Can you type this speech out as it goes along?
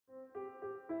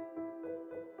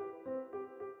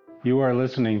You are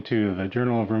listening to the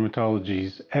Journal of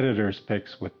Rheumatology's Editor's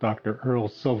Picks with Dr. Earl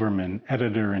Silverman,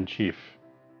 Editor-in-Chief.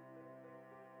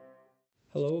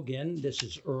 Hello again, this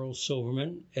is Earl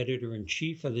Silverman,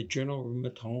 Editor-in-Chief of the Journal of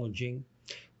Rheumatology.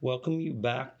 Welcome you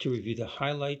back to review the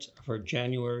highlights of our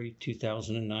January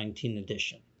 2019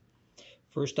 edition.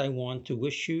 First, I want to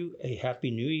wish you a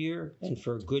Happy New Year and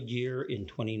for a good year in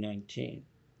 2019.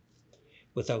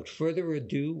 Without further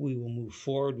ado, we will move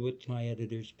forward with my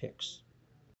editor's picks.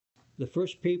 The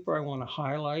first paper I want to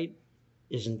highlight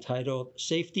is entitled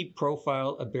Safety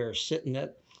Profile of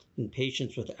Baricitinib in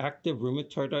Patients with Active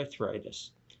Rheumatoid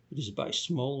Arthritis. It is by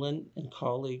Smolin and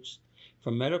colleagues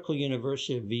from Medical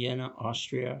University of Vienna,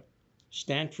 Austria,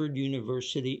 Stanford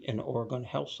University and Oregon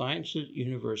Health Sciences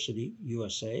University,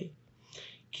 USA,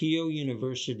 Keio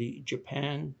University,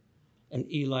 Japan, and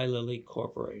Eli Lilly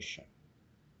Corporation.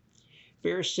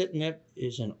 Baricitinib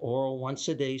is an oral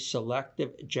once-a-day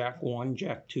selective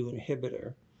JAK1/JAK2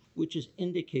 inhibitor, which is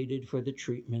indicated for the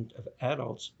treatment of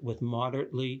adults with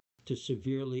moderately to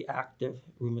severely active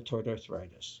rheumatoid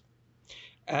arthritis.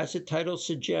 As the title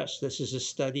suggests, this is a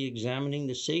study examining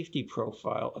the safety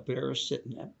profile of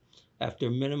baricitinib after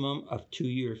a minimum of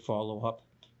 2-year follow-up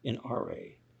in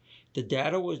RA. The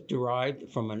data was derived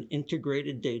from an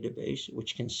integrated database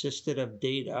which consisted of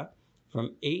data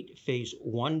from 8 phase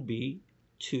 1b,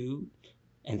 2,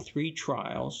 and 3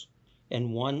 trials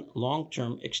and 1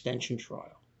 long-term extension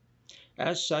trial.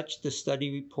 As such, the study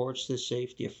reports the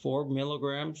safety of 4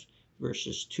 milligrams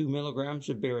versus 2 milligrams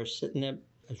of baricitinib,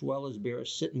 as well as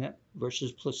baricitinib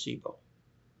versus placebo.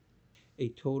 A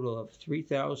total of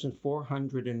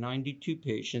 3,492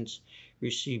 patients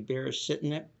received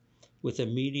baricitinib with a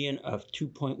median of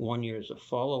 2.1 years of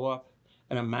follow-up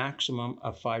and a maximum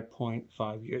of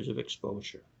 5.5 years of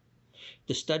exposure.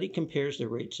 The study compares the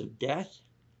rates of death,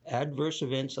 adverse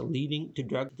events leading to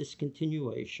drug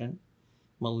discontinuation,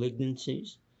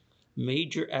 malignancies,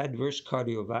 major adverse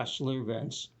cardiovascular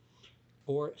events,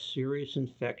 or serious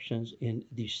infections in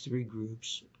these 3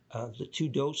 groups of the 2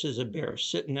 doses of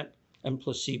baricitinib and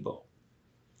placebo.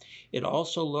 It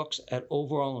also looks at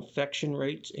overall infection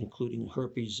rates, including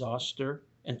herpes zoster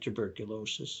and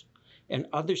tuberculosis, and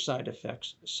other side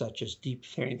effects such as deep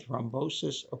vein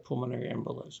thrombosis or pulmonary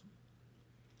embolism.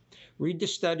 Read the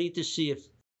study to see if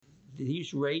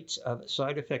these rates of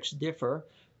side effects differ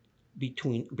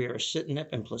between baricitinib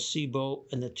and placebo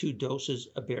and the 2 doses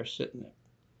of baricitinib.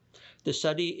 The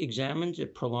study examines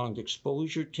if prolonged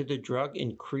exposure to the drug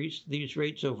increased these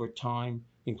rates over time,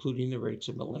 including the rates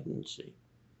of malignancy.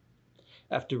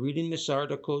 After reading this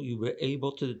article, you will be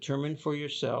able to determine for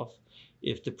yourself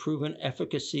if the proven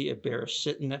efficacy of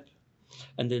baricitinib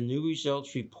and the new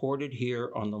results reported here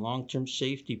on the long-term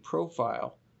safety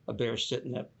profile of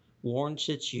baricitinib warrants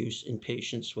its use in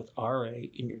patients with RA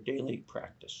in your daily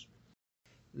practice.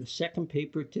 The second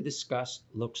paper to discuss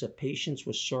looks at patients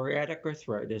with psoriatic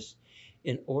arthritis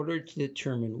in order to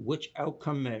determine which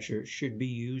outcome measures should be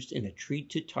used in a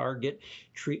treat-to-target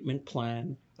treatment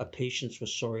plan of patients with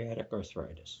psoriatic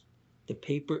arthritis. The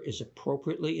paper is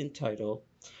appropriately entitled,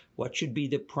 What Should Be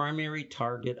the Primary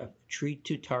Target of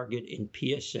Treat-to-Target in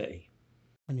PSA?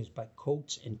 And is by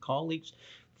Coates and colleagues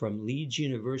from Leeds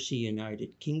University,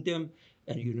 United Kingdom,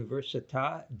 and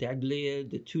Università degli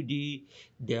Studi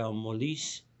del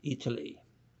Molise, Italy.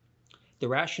 The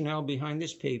rationale behind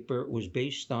this paper was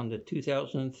based on the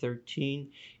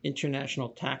 2013 International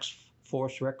Task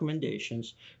Force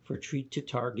recommendations for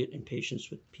treat-to-target in patients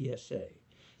with PSA.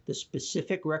 The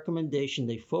specific recommendation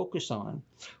they focus on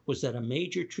was that a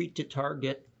major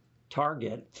treat-to-target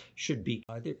should be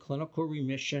either clinical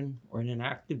remission or an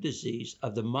inactive disease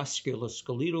of the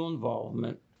musculoskeletal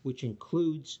involvement, which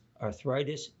includes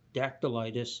arthritis,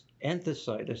 dactylitis,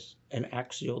 enthesitis, and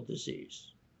axial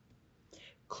disease.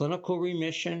 Clinical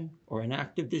remission or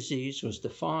inactive disease was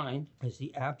defined as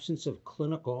the absence of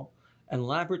clinical and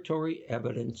laboratory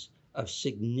evidence of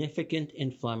significant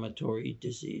inflammatory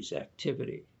disease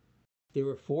activity. There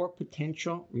were 4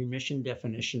 potential remission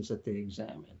definitions that they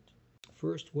examined.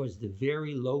 First was the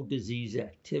very low disease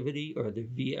activity, or the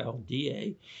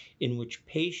VLDA, in which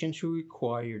patients were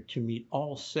required to meet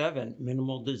all 7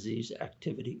 minimal disease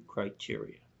activity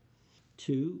criteria.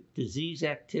 2, disease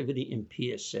activity in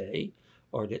PSA,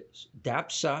 or the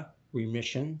DAPSA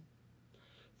remission.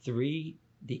 3,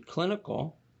 the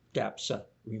clinical DAPSA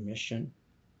remission.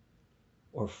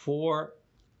 Or 4,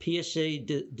 PSA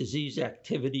disease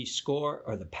activity score,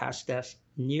 or the PASDAS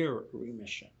near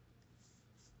remission.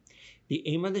 The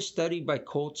aim of the study by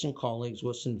Coates and colleagues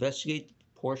was to investigate the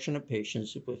proportion of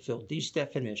patients who fulfilled these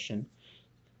definitions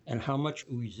and how much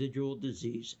residual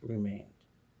disease remained.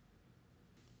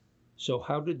 So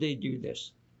how did they do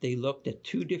this? They looked at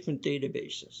two different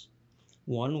databases.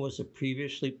 One was a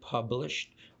previously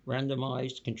published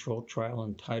randomized controlled trial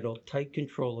entitled Tight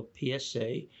Control of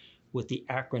PSA with the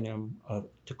acronym of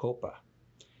TCOPA.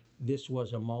 This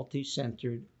was a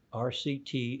multi-centered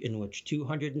RCT in which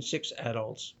 206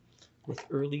 adults with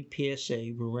early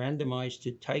PSA were randomized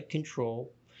to tight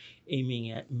control,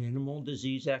 aiming at minimal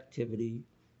disease activity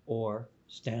or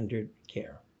standard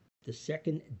care. The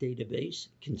second database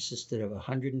consisted of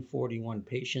 141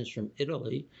 patients from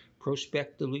Italy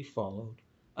prospectively followed,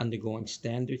 undergoing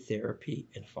standard therapy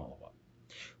and follow-up.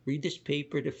 Read this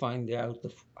paper to find out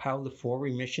how the four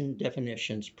remission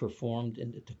definitions performed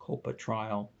in the TCOPA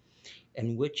trial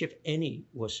and which, if any,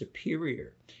 was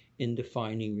superior in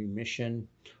defining remission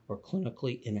or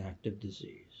clinically inactive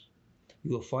disease.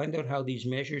 You will find out how these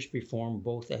measures perform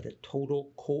both at a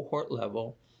total cohort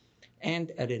level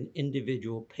and at an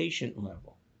individual patient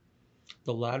level.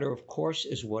 The latter, of course,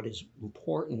 is what is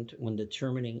important when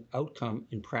determining outcome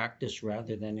in practice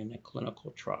rather than in a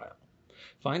clinical trial.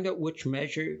 Find out which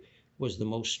measure was the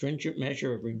most stringent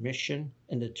measure of remission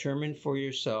and determine for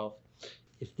yourself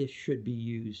if this should be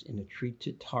used in a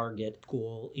treat-to-target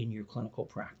goal in your clinical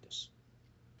practice.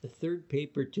 The third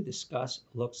paper to discuss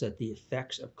looks at the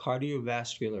effects of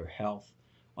cardiovascular health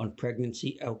on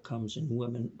pregnancy outcomes in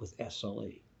women with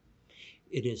SLE.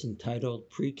 It is entitled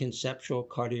Preconceptual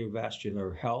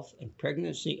Cardiovascular Health and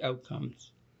Pregnancy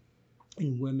Outcomes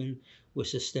in Women with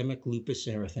Systemic Lupus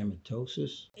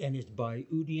Erythematosus, and is by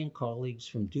Udi and colleagues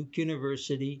from Duke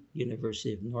University,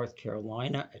 University of North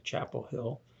Carolina at Chapel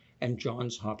Hill, and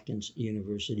Johns Hopkins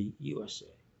University, USA.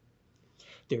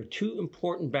 There are two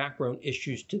important background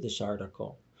issues to this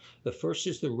article. The first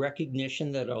is the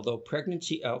recognition that although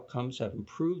pregnancy outcomes have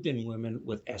improved in women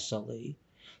with SLE,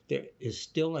 there is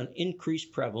still an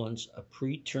increased prevalence of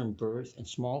preterm birth and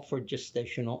small for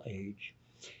gestational age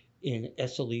in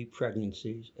SLE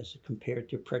pregnancies as compared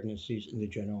to pregnancies in the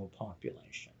general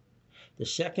population. The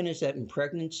second is that in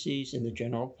pregnancies in the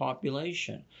general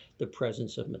population, the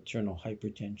presence of maternal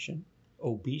hypertension,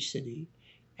 obesity,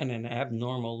 and an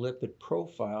abnormal lipid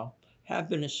profile have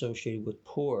been associated with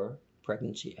poor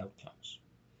pregnancy outcomes.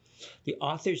 The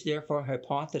authors therefore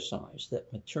hypothesize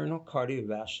that maternal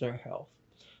cardiovascular health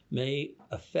may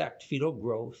affect fetal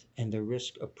growth and the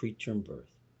risk of preterm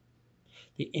birth.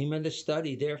 The aim of the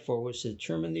study, therefore, was to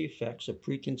determine the effects of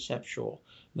preconceptual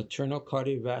maternal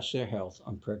cardiovascular health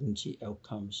on pregnancy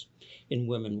outcomes in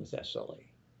women with SLE.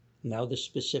 Now the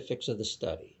specifics of the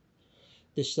study.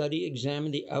 The study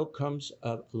examined the outcomes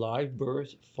of live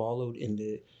birth followed in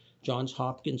the Johns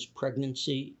Hopkins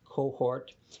pregnancy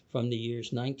cohort from the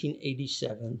years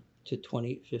 1987 to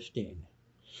 2015.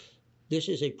 This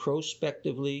is a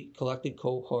prospectively collected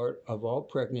cohort of all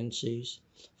pregnancies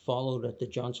followed at the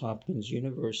Johns Hopkins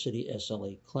University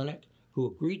SLE clinic who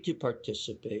agreed to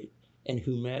participate and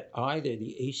who met either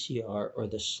the ACR or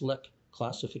the SLIC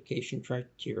classification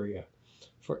criteria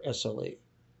for SLE.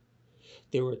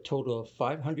 There were a total of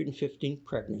 515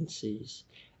 pregnancies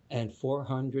and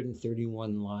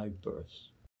 431 live births.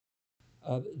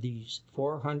 Of these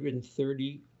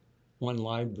 431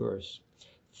 live births,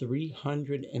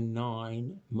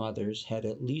 309 mothers had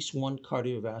at least one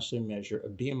cardiovascular measure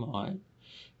of BMI,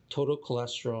 total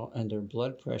cholesterol, and their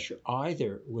blood pressure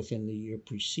either within the year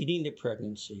preceding the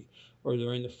pregnancy or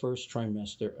during the first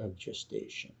trimester of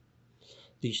gestation.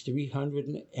 These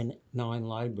 309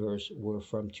 live births were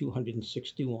from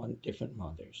 261 different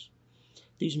mothers.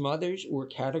 These mothers were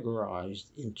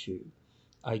categorized into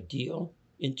ideal,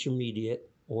 intermediate,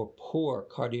 or poor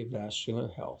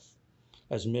cardiovascular health,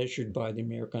 as measured by the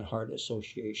American Heart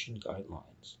Association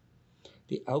guidelines.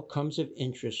 The outcomes of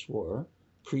interest were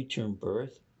preterm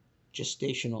birth,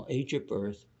 gestational age of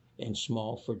birth, and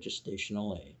small for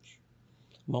gestational age.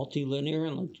 Multilinear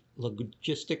and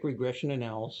logistic regression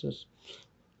analysis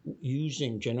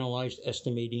using generalized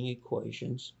estimating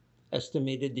equations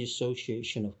estimated the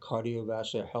association of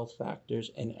cardiovascular health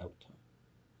factors and outcome.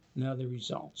 Now the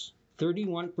results.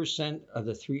 31% of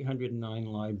the 309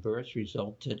 live births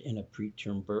resulted in a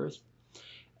preterm birth,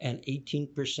 and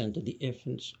 18% of the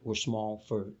infants were small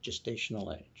for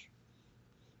gestational age.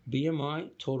 BMI,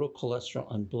 total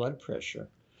cholesterol, and blood pressure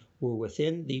were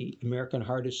within the American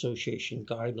Heart Association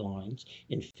guidelines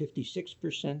in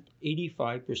 56%,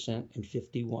 85%, and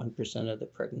 51% of the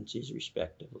pregnancies,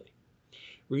 respectively.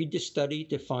 Read the study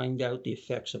to find out the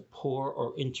effects of poor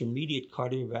or intermediate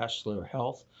cardiovascular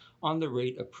health on the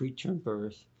rate of preterm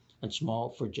birth and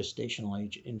small for gestational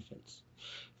age infants.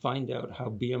 Find out how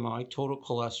BMI, total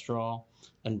cholesterol,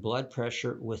 and blood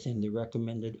pressure within the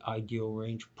recommended ideal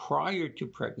range prior to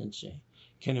pregnancy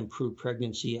can improve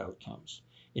pregnancy outcomes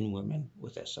in women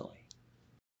with SLE.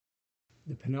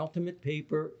 The penultimate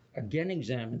paper again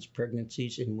examines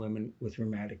pregnancies in women with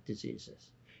rheumatic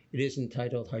diseases. It is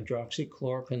entitled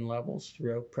Hydroxychloroquine Levels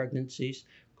Throughout Pregnancies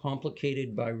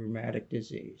Complicated by Rheumatic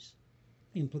Disease: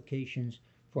 Implications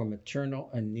for Maternal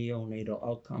and Neonatal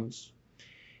Outcomes,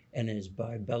 and is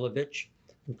by Belovich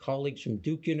and colleagues from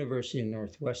Duke University and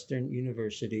Northwestern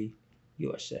University,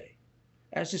 USA.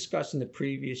 As discussed in the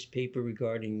previous paper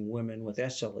regarding women with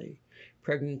SLE,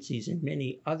 pregnancies in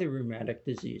many other rheumatic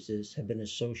diseases have been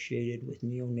associated with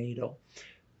neonatal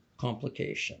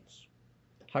complications.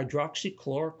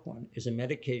 Hydroxychloroquine is a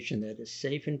medication that is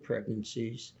safe in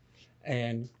pregnancies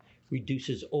and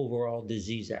reduces overall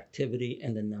disease activity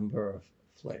and the number of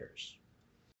flares.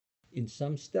 In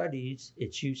some studies,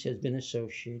 its use has been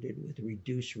associated with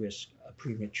reduced risk of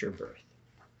premature birth.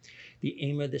 The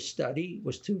aim of the study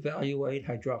was to evaluate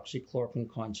hydroxychloroquine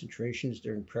concentrations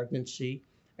during pregnancy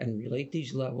and relate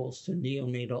these levels to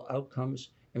neonatal outcomes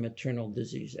and maternal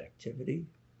disease activity.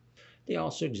 They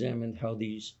also examined how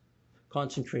these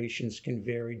concentrations can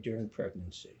vary during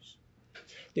pregnancies.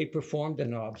 They performed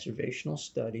an observational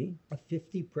study of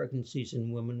 50 pregnancies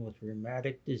in women with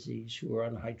rheumatic disease who were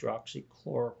on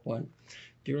hydroxychloroquine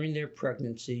during their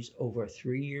pregnancies over a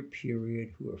 3-year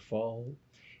period who were followed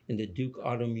in the Duke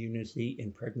Autoimmunity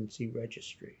in Pregnancy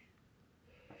Registry.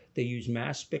 They used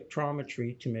mass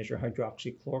spectrometry to measure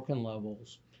hydroxychloroquine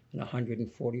levels in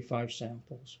 145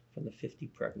 samples from the 50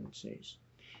 pregnancies.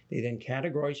 They then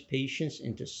categorized patients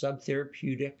into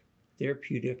subtherapeutic,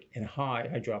 therapeutic, and high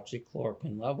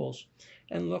hydroxychloroquine levels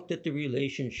and looked at the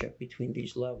relationship between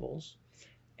these levels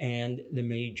and the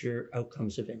major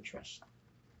outcomes of interest.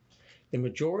 The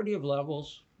majority of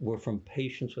levels were from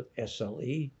patients with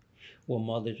SLE, while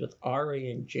mothers with RA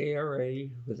and JRA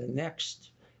were the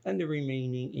next, and the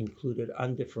remaining included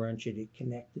undifferentiated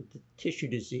connective tissue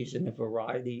disease and a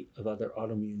variety of other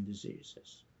autoimmune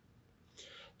diseases.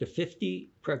 The 50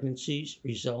 pregnancies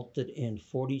resulted in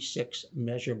 46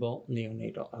 measurable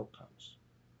neonatal outcomes.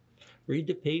 Read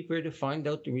the paper to find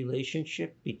out the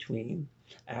relationship between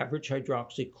average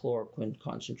hydroxychloroquine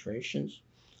concentrations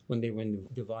when they were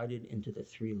divided into the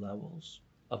 3 levels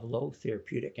of low,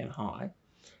 therapeutic, and high,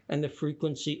 and the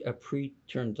frequency of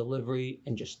preterm delivery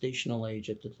and gestational age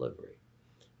at delivery.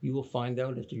 You will find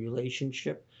out if the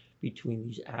relationship between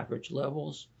these average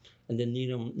levels and the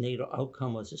neonatal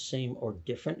outcome was the same or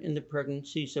different in the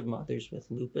pregnancies of mothers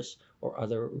with lupus or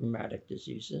other rheumatic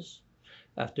diseases.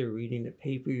 After reading the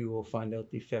paper, you will find out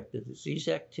the effect of disease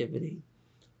activity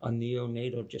on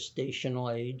neonatal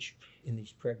gestational age in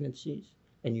these pregnancies,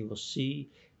 and you will see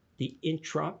the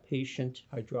intra-patient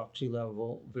hydroxy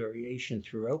level variation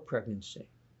throughout pregnancy.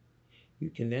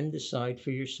 You can then decide for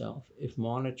yourself if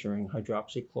monitoring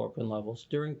hydroxychloroquine levels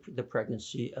during the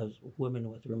pregnancy of women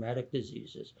with rheumatic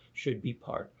diseases should be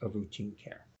part of routine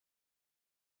care.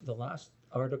 The last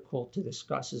article to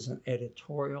discuss is an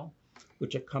editorial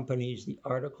which accompanies the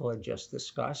article I just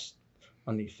discussed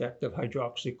on the effect of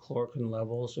hydroxychloroquine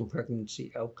levels in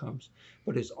pregnancy outcomes,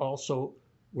 but is also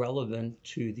relevant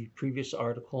to the previous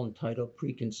article entitled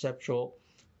Preconceptual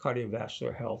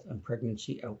Cardiovascular Health and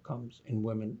Pregnancy Outcomes in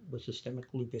Women with Systemic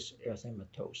Lupus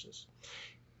Erythematosus.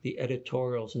 The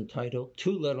editorial is entitled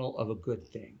Too Little of a Good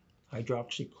Thing: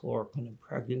 Hydroxychloroquine in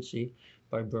Pregnancy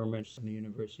by Berman from the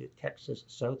University of Texas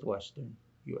Southwestern,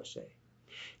 USA.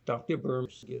 Dr.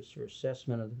 Berman gives her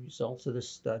assessment of the results of the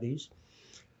studies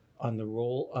on the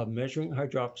role of measuring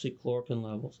hydroxychloroquine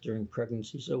levels during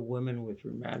pregnancies of women with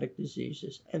rheumatic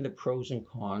diseases and the pros and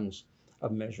cons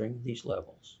of measuring these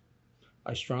levels.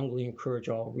 I strongly encourage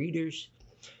all readers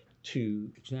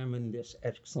to examine this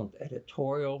excellent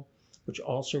editorial, which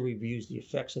also reviews the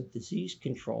effects of disease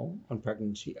control on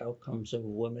pregnancy outcomes of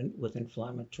women with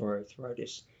inflammatory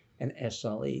arthritis and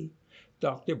SLE.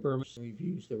 Dr. Berman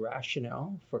reviews the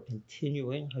rationale for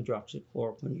continuing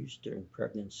hydroxychloroquine use during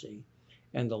pregnancy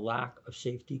and the lack of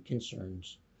safety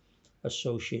concerns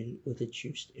associated with its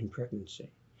use in pregnancy.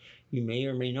 You may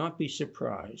or may not be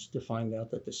surprised to find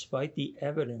out that despite the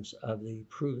evidence of the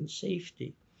proven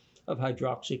safety of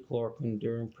hydroxychloroquine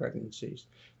during pregnancies,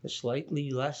 the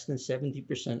slightly less than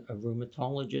 70% of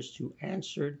rheumatologists who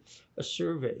answered a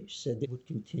survey said they would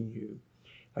continue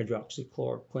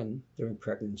hydroxychloroquine during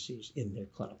pregnancies in their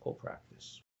clinical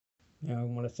practice. Now, I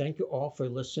want to thank you all for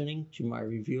listening to my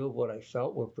review of what I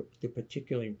felt were the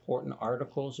particularly important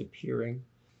articles appearing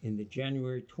in the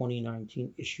January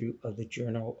 2019 issue of the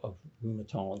Journal of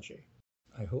Rheumatology.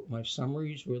 I hope my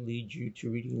summaries will lead you to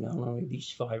reading not only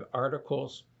these 5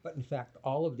 articles, but in fact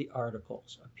all of the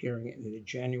articles appearing in the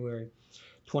January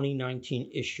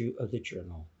 2019 issue of the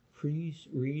journal. Please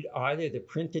read either the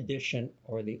print edition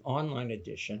or the online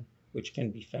edition which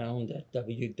can be found at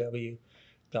www.jroom.org.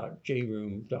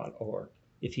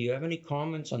 If you have any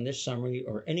comments on this summary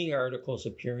or any articles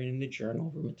appearing in the Journal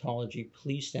of Rheumatology,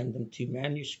 please send them to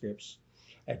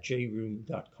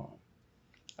manuscripts@jroom.com.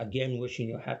 Again, wishing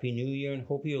you a Happy New Year and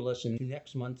hope you'll listen to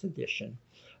next month's edition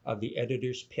of the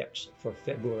Editor's Picks for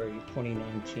February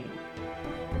 2019.